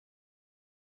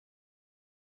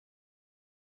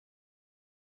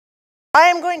I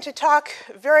am going to talk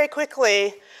very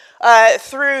quickly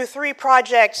through 3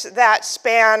 projects that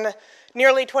span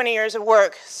nearly 20 years of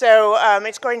work. So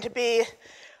it's going to be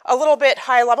a little bit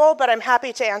high level, but I'm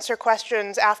happy to answer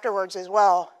questions afterwards as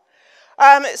well.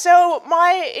 So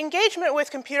my engagement with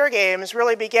computer games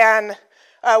really began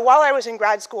while I was in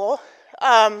grad school.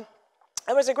 I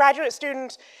was a graduate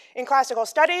student in classical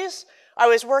studies. I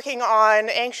was working on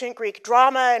ancient Greek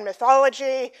drama and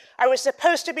mythology. I was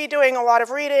supposed to be doing a lot of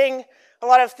reading, a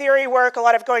lot of theory work, a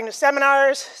lot of going to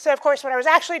seminars. So of course, what I was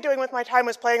actually doing with my time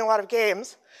was playing a lot of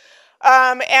games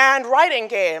and writing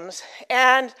games.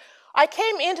 And I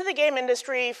came into the game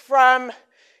industry from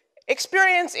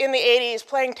experience in the 80s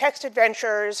playing text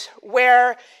adventures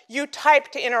where you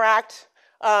type to interact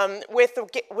with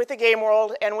the game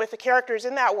world and with the characters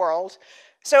in that world.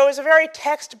 So it was a very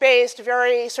text-based,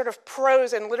 very sort of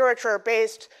prose and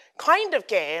literature-based kind of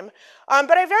game.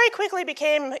 But I very quickly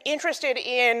became interested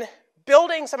in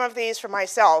building some of these for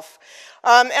myself.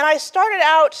 And I started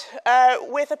out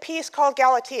with a piece called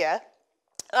Galatea.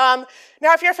 Now,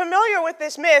 if you're familiar with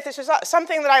this myth, this is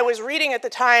something that I was reading at the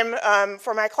time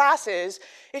for my classes.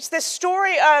 It's this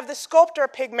story of the sculptor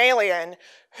Pygmalion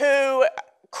who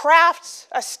crafts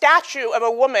a statue of a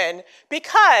woman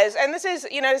because, and this is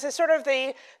sort of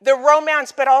the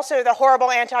romance, but also the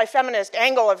horrible anti-feminist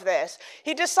angle of this.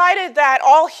 He decided that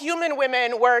all human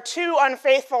women were too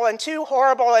unfaithful and too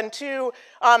horrible and too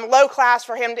low class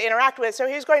for him to interact with, so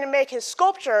he was going to make his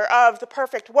sculpture of the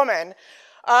perfect woman.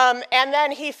 And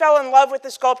then he fell in love with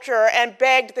the sculpture and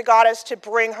begged the goddess to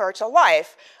bring her to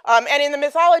life. And in the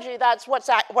mythology, that's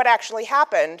what actually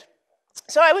happened.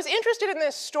 So I was interested in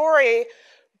this story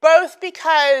both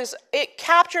because it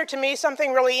captured to me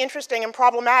something really interesting and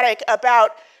problematic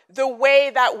about the way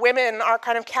that women are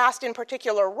kind of cast in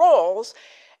particular roles,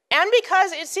 and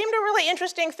because it seemed a really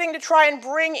interesting thing to try and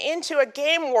bring into a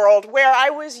game world where I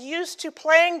was used to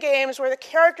playing games where the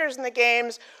characters in the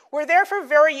games were there for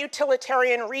very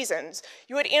utilitarian reasons.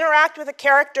 You would interact with a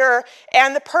character,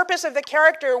 and the purpose of the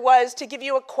character was to give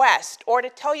you a quest or to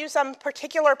tell you some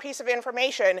particular piece of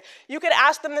information. You could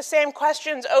ask them the same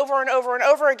questions over and over and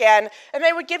over again, and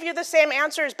they would give you the same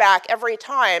answers back every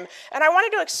time. And I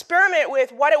wanted to experiment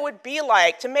with what it would be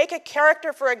like to make a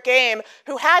character for a game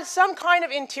who had some kind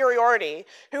of interiority,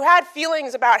 who had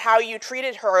feelings about how you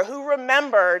treated her, who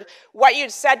remembered what you'd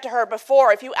said to her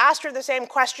before. If you asked her the same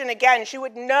question again, she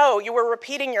would know you were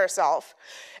repeating yourself.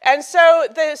 And so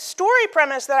the story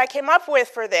premise that I came up with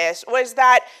for this was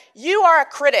that you are a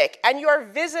critic and you're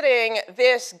visiting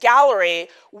this gallery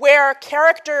where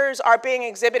characters are being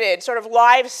exhibited, sort of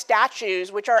live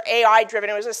statues, which are AI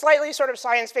driven. It was a slightly sort of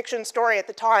science fiction story at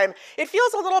the time. It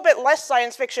feels a little bit less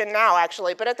science fiction now,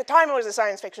 actually, but at the time it was a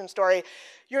science fiction story.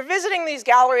 You're visiting this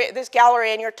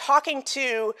gallery and you're talking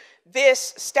to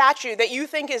this statue that you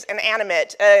think is an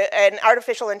animate, an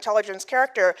artificial intelligence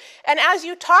character. And as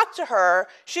you talk to her,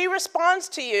 she responds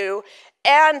to you,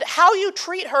 and how you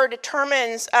treat her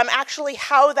determines actually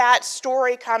how that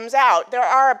story comes out. There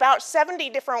are about 70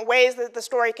 different ways that the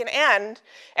story can end,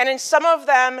 and in some of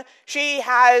them, she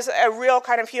has a real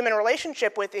kind of human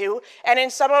relationship with you, and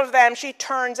in some of them, she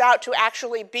turns out to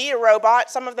actually be a robot.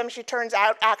 Some of them, she turns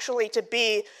out actually to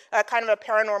be a kind of a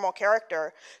paranormal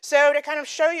character. So to kind of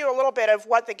show you a little bit of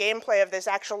what the gameplay of this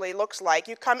actually looks like,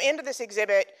 you come into this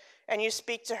exhibit, and you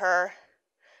speak to her,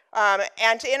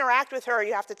 and to interact with her,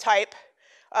 you have to type.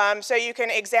 So you can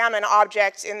examine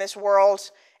objects in this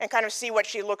world and kind of see what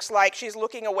she looks like. She's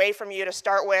looking away from you to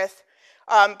start with.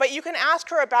 But you can ask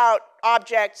her about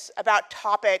objects, about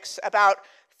topics, about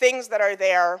things that are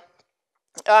there.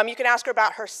 You can ask her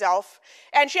about herself.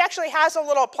 And she actually has a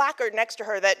little placard next to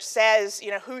her that says,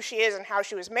 who she is and how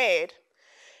she was made.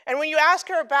 And when you ask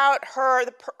her about her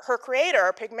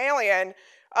creator, Pygmalion,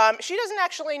 she doesn't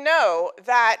actually know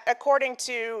that, according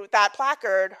to that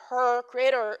placard, her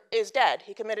creator is dead.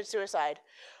 He committed suicide.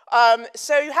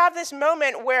 So you have this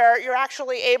moment where you're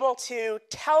actually able to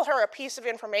tell her a piece of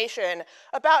information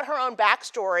about her own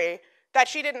backstory that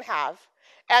she didn't have,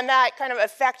 and that kind of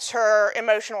affects her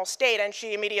emotional state, and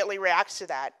she immediately reacts to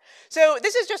that. So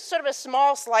this is just sort of a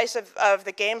small slice of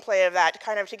the gameplay of that,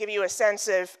 kind of to give you a sense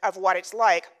of what it's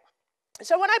like.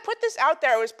 So when I put this out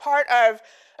there, it was part of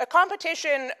a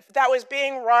competition that was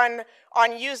being run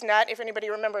on Usenet, if anybody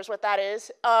remembers what that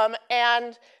is.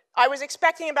 And I was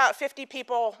expecting about 50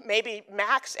 people, maybe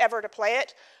max, ever to play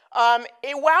it.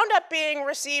 It wound up being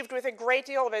received with a great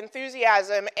deal of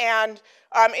enthusiasm and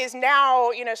is now,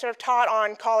 sort of taught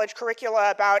on college curricula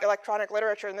about electronic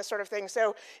literature and this sort of thing.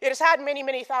 So it has had many,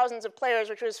 many thousands of players,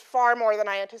 which was far more than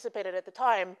I anticipated at the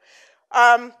time.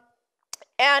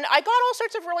 And I got all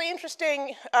sorts of really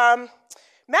interesting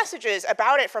messages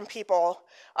about it from people.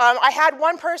 I had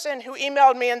one person who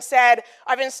emailed me and said,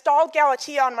 I've installed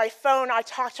Galatea on my phone. I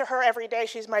talk to her every day.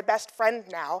 She's my best friend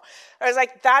now. I was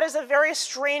like, that is a very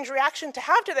strange reaction to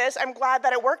have to this. I'm glad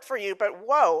that it worked for you, but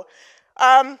whoa.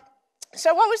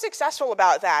 So what was successful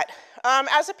about that?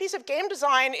 As a piece of game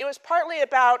design, it was partly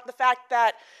about the fact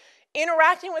that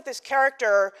interacting with this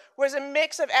character was a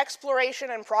mix of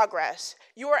exploration and progress.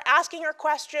 You were asking her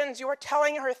questions, you were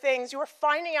telling her things, you were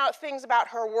finding out things about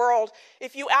her world.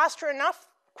 If you asked her enough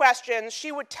questions,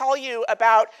 she would tell you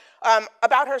about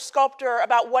her sculptor,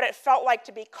 about what it felt like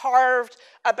to be carved,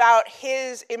 about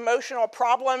his emotional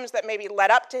problems that maybe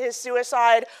led up to his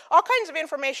suicide, all kinds of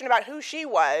information about who she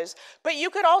was. But you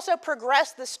could also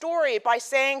progress the story by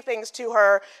saying things to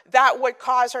her that would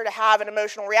cause her to have an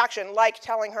emotional reaction, like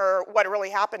telling her what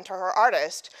really happened to her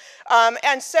artist.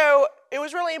 And so it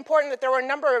was really important that there were a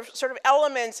number of sort of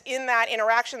elements in that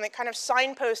interaction that kind of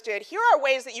signposted, here are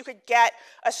ways that you could get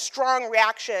a strong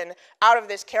reaction out of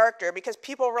this character, because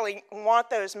people really want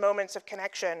those moments of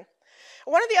connection.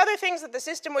 One of the other things that the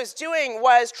system was doing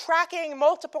was tracking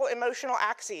multiple emotional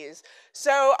axes.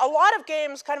 So a lot of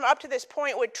games kind of up to this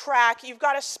point would track, you've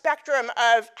got a spectrum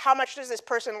of how much does this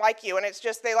person like you, and it's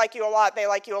just they like you a lot, they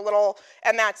like you a little,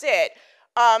 and that's it.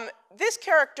 This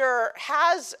character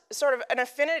has sort of an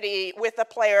affinity with the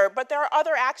player, but there are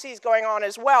other axes going on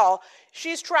as well.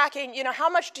 She's tracking, how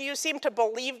much do you seem to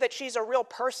believe that she's a real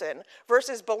person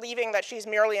versus believing that she's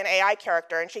merely an AI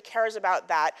character, and she cares about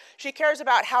that. She cares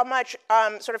about how much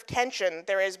sort of tension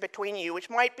there is between you, which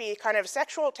might be kind of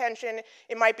sexual tension,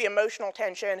 it might be emotional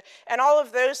tension, and all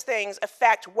of those things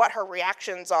affect what her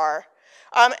reactions are.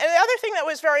 And the other thing that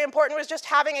was very important was just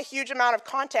having a huge amount of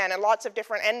content and lots of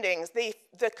different endings. The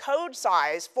code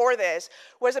size for this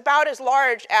was about as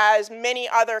large as many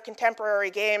other contemporary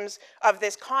games of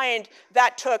this kind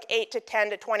that took 8 to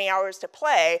 10 to 20 hours to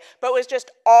play, but was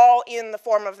just all in the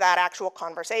form of that actual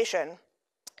conversation.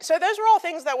 So those were all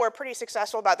things that were pretty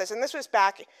successful about this, and this was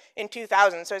back in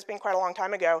 2000, so it's been quite a long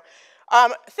time ago.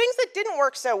 Things that didn't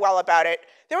work so well about it,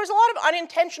 there was a lot of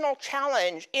unintentional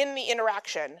challenge in the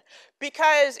interaction,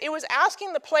 because it was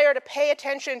asking the player to pay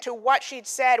attention to what she'd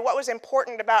said, what was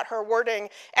important about her wording,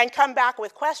 and come back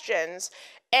with questions.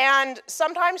 And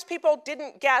sometimes people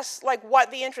didn't guess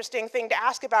what the interesting thing to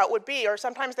ask about would be, or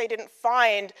sometimes they didn't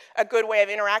find a good way of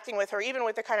interacting with her, even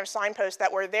with the kind of signposts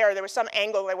that were there. There was some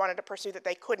angle they wanted to pursue that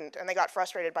they couldn't, and they got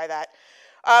frustrated by that.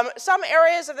 Some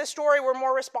areas of the story were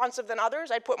more responsive than others.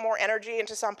 I put more energy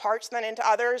into some parts than into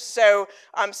others, so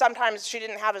sometimes she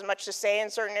didn't have as much to say in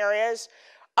certain areas.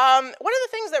 One of the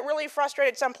things that really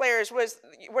frustrated some players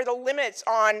were the limits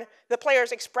on the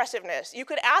player's expressiveness. You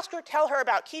could ask or tell her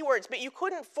about keywords, but you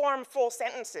couldn't form full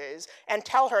sentences and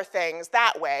tell her things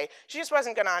that way. She just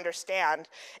wasn't going to understand.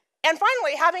 And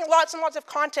finally, having lots and lots of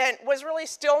content was really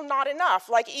still not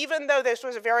enough. Even though this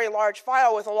was a very large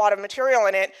file with a lot of material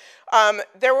in it,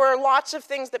 there were lots of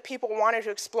things that people wanted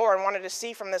to explore and wanted to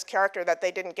see from this character that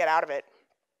they didn't get out of it.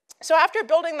 So after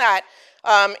building that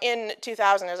in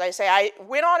 2000, as I say, I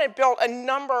went on and built a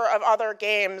number of other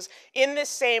games in this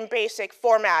same basic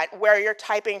format where you're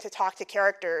typing to talk to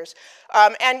characters,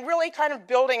 and really kind of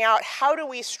building out how do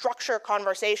we structure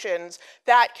conversations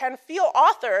that can feel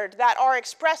authored, that are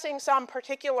expressing some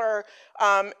particular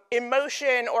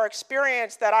emotion or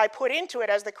experience that I put into it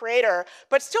as the creator,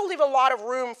 but still leave a lot of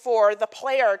room for the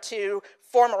player to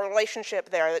form a relationship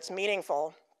there that's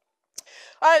meaningful.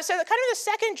 So kind of the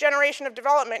second generation of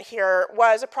development here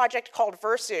was a project called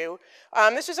Versu.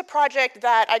 This was a project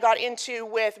that I got into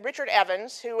with Richard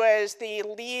Evans, who was the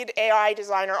lead AI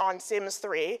designer on Sims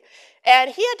 3.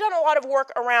 And he had done a lot of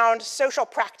work around social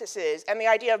practices and the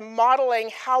idea of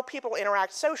modeling how people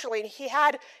interact socially. And he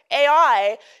had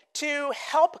AI to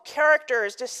help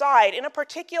characters decide in a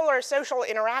particular social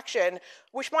interaction,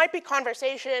 which might be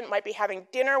conversation, might be having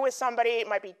dinner with somebody, it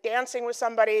might be dancing with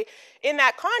somebody. In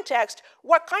that context,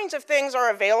 what kinds of things are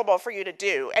available for you to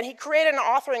do? And he created an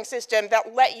authoring system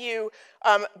that let you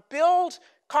build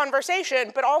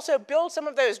conversation, but also build some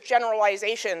of those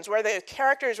generalizations where the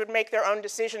characters would make their own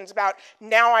decisions about,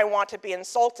 now I want to be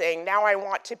insulting, now I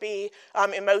want to be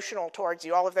emotional towards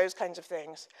you, all of those kinds of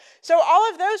things. So all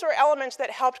of those were elements that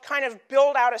helped kind of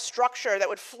build out a structure that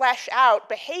would flesh out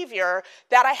behavior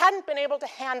that I hadn't been able to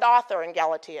hand author in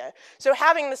Galatea. So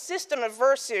having the system of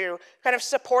Versu kind of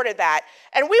supported that.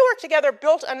 And we worked together,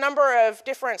 built a number of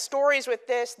different stories with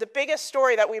this. The biggest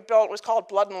story that we built was called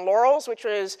Blood and Laurels, which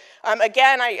was,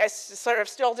 again, I sort of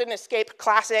still didn't escape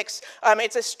classics.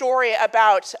 It's a story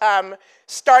about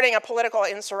starting a political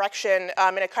insurrection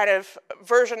in a kind of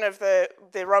version of the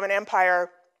Roman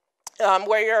Empire.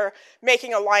 where you're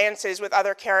making alliances with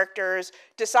other characters,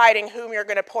 deciding whom you're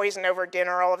going to poison over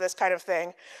dinner, all of this kind of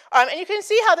thing. And you can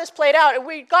see how this played out.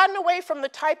 We'd gotten away from the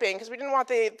typing because we didn't want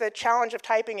the challenge of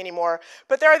typing anymore.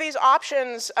 But there are these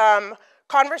options,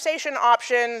 conversation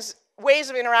options, ways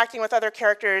of interacting with other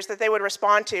characters that they would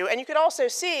respond to. And you could also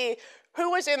see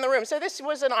who was in the room. So this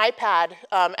was an iPad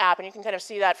app, and you can kind of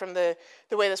see that from the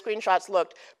way the screenshots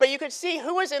looked. But you could see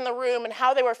who was in the room and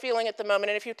how they were feeling at the moment.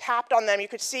 And if you tapped on them, you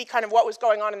could see kind of what was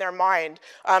going on in their mind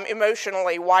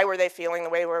emotionally. Why were they feeling the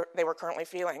way they were currently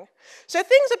feeling? So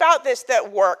things about this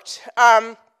that worked.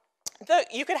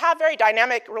 You could have very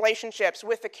dynamic relationships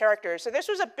with the characters. So this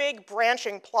was a big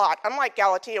branching plot, unlike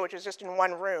Galatea, which was just in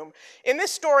one room. In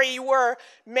this story, you were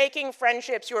making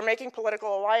friendships, you were making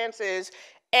political alliances,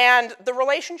 and the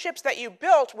relationships that you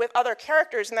built with other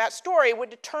characters in that story would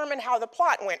determine how the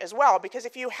plot went as well. Because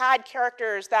if you had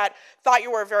characters that thought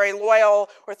you were very loyal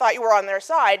or thought you were on their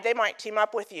side, they might team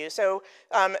up with you. So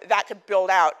that could build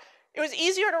out. It was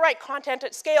easier to write content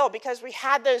at scale because we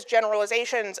had those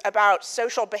generalizations about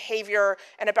social behavior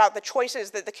and about the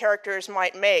choices that the characters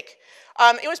might make.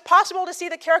 It was possible to see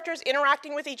the characters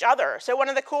interacting with each other. So one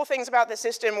of the cool things about the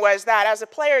system was that as a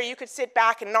player, you could sit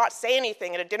back and not say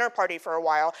anything at a dinner party for a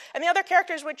while, and the other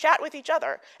characters would chat with each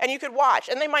other, and you could watch.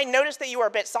 And they might notice that you were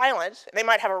a bit silent, and they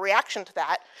might have a reaction to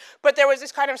that, but there was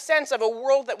this kind of sense of a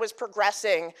world that was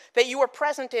progressing, that you were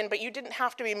present in, but you didn't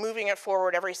have to be moving it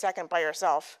forward every second by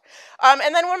yourself.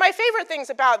 And then one of my favorite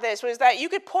things about this was that you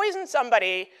could poison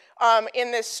somebody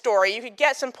in this story. You could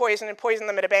get some poison and poison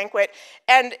them at a banquet.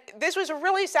 And this was a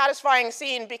really satisfying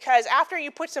scene because after you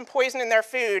put some poison in their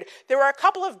food, there were a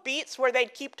couple of beats where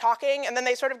they'd keep talking, and then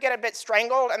they'd sort of get a bit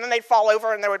strangled, and then they'd fall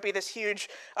over, and there would be this huge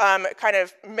kind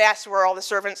of mess where all the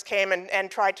servants came and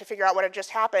tried to figure out what had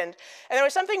just happened. And there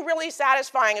was something really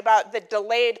satisfying about the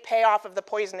delayed payoff of the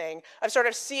poisoning, of sort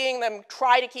of seeing them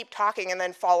try to keep talking and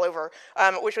then fall over,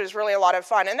 which was really a lot of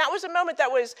fun. And that was a moment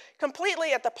that was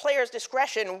completely at the player's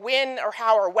discretion when or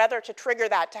how or whether to trigger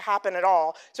that to happen at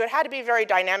all. So it had to be very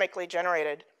dynamically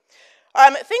generated.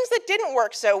 Things that didn't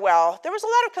work so well, there was a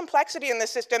lot of complexity in the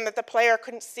system that the player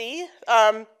couldn't see.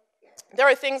 There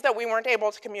are things that we weren't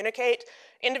able to communicate.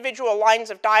 Individual lines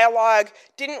of dialogue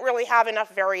didn't really have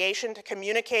enough variation to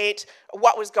communicate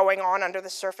what was going on under the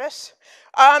surface.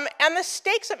 And the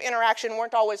stakes of interaction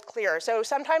weren't always clear. So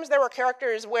sometimes there were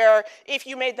characters where if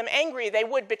you made them angry, they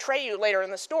would betray you later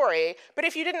in the story. But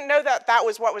if you didn't know that that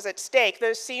was what was at stake,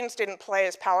 those scenes didn't play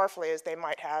as powerfully as they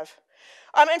might have.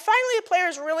 And finally, the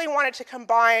players really wanted to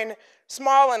combine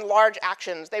small and large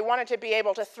actions. They wanted to be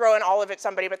able to throw an olive at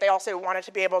somebody, but they also wanted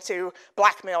to be able to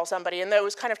blackmail somebody. And that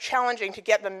was kind of challenging to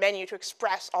get the menu to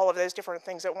express all of those different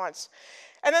things at once.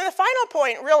 And then the final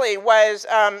point really was,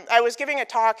 I was giving a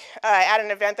talk at an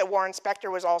event that Warren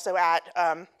Spector was also at,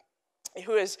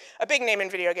 who is a big name in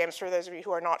video games for those of you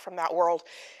who are not from that world.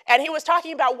 And he was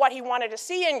talking about what he wanted to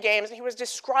see in games, and he was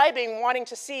describing wanting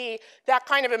to see that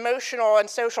kind of emotional and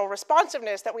social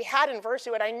responsiveness that we had in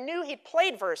Versu, and I knew he'd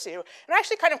played Versu. And I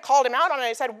actually kind of called him out on it.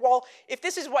 I said, well, if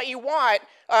this is what you want,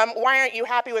 why aren't you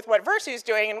happy with what Versu's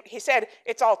doing? And he said,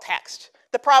 it's all text.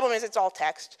 The problem is it's all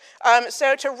text.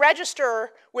 So to register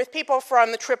with people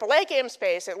from the AAA game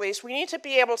space, at least, we need to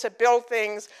be able to build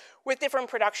things with different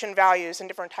production values and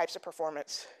different types of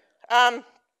performance.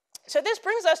 So this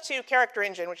brings us to Character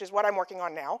Engine, which is what I'm working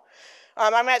on now.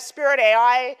 I'm at Spirit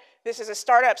AI. This is a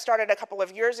startup started a couple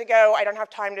of years ago. I don't have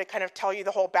time to kind of tell you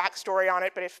the whole backstory on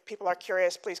it, but if people are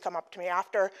curious, please come up to me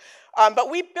after. But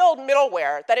we build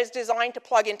middleware that is designed to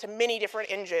plug into many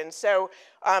different engines. So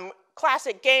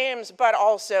classic games, but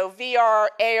also VR,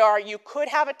 AR. You could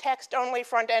have a text-only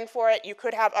front end for it. You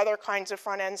could have other kinds of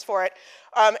front ends for it.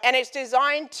 And it's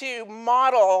designed to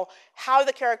model how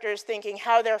the character is thinking,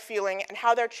 how they're feeling, and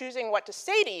how they're choosing what to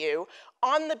say to you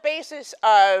on the basis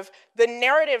of the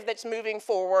narrative that's moving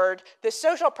forward, the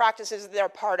social practices that they're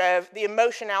part of, the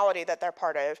emotionality that they're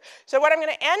part of. So what I'm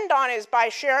going to end on is by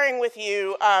sharing with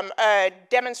you a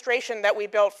demonstration that we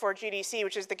built for GDC,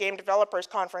 which is the Game Developers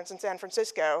Conference in San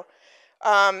Francisco.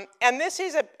 And this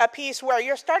is a piece where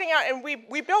you're starting out, and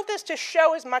we built this to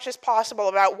show as much as possible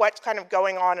about what's kind of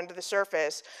going on under the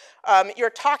surface. You're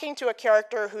talking to a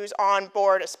character who's on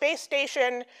board a space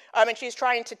station, and she's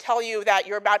trying to tell you that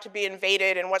you're about to be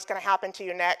invaded and what's going to happen to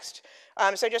you next.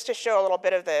 So just to show a little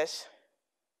bit of this.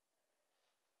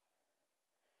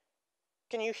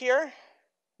 Can you hear?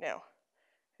 No,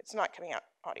 it's not coming out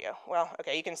audio. Well,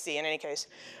 okay, you can see in any case.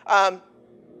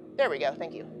 There we go,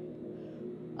 thank you.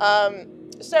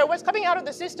 So what's coming out of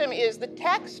the system is the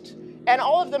text and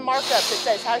all of the markup that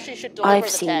says how she should deliver the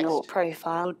text. I've seen your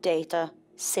profile, data,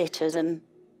 citizen,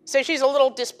 So she's a little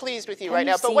displeased with you right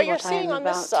now, but what you're seeing on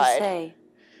this side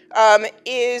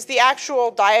is the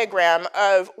actual diagram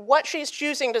of what she's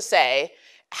choosing to say,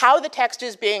 how the text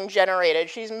is being generated.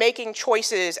 She's making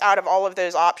choices out of all of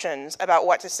those options about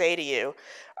what to say to you.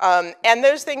 And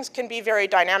those things can be very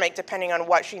dynamic depending on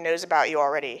what she knows about you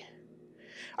already.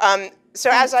 So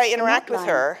as I interact with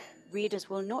her, readers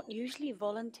will not usually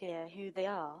volunteer who they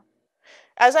are.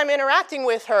 As I'm interacting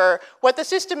with her, what the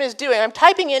system is doing, I'm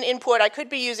typing in input, I could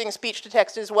be using speech to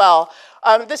text as well.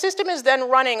 The system is then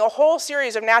running a whole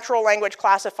series of natural language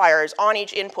classifiers on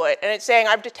each input, and it's saying,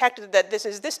 I've detected that this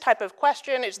is this type of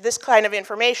question, it's this kind of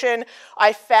information,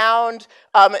 I found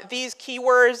these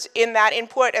keywords in that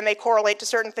input, and they correlate to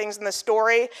certain things in the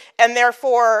story, and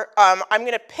therefore, I'm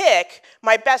gonna pick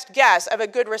my best guess of a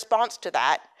good response to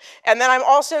that. And then I'm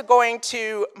also going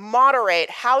to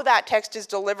moderate how that text is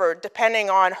delivered depending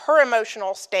on her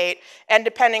emotional state and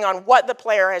depending on what the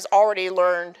player has already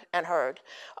learned and heard.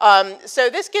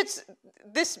 So this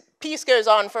piece goes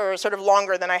on for sort of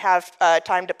longer than I have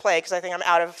time to play because I think I'm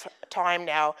out of time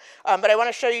now. But I want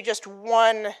to show you just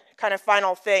one kind of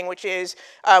final thing, which is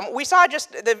we saw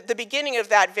just the beginning of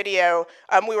that video,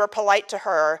 we were polite to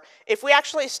her. If we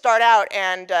actually start out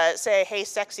and say, hey,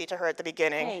 sexy to her at the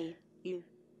beginning. Hey, you.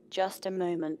 Just a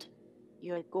moment.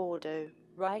 You're Gordo,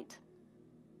 right?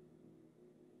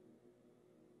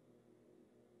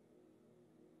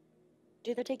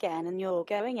 Do that again and you're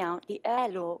going out the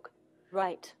airlock.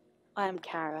 Right. I am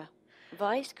Kara,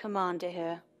 Vice Commander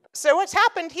here. So what's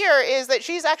happened here is that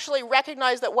she's actually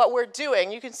recognized that what we're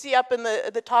doing, you can see up in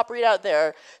the top readout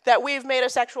there, that we've made a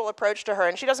sexual approach to her,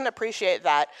 and she doesn't appreciate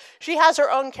that. She has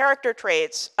her own character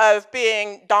traits of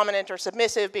being dominant or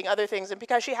submissive, being other things, and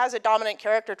because she has a dominant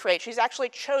character trait, she's actually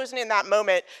chosen in that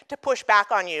moment to push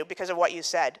back on you because of what you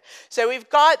said. So we've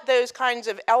got those kinds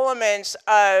of elements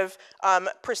of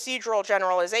procedural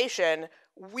generalization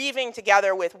weaving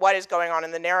together with what is going on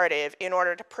in the narrative in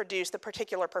order to produce the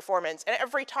particular performance. And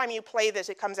every time you play this,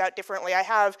 it comes out differently. I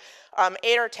have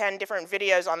 8 or 10 different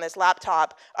videos on this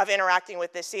laptop of interacting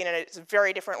with this scene, and it's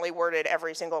very differently worded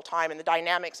every single time, and the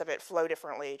dynamics of it flow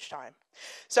differently each time.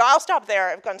 So I'll stop there.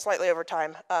 I've gone slightly over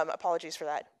time. Apologies for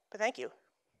that, but thank you.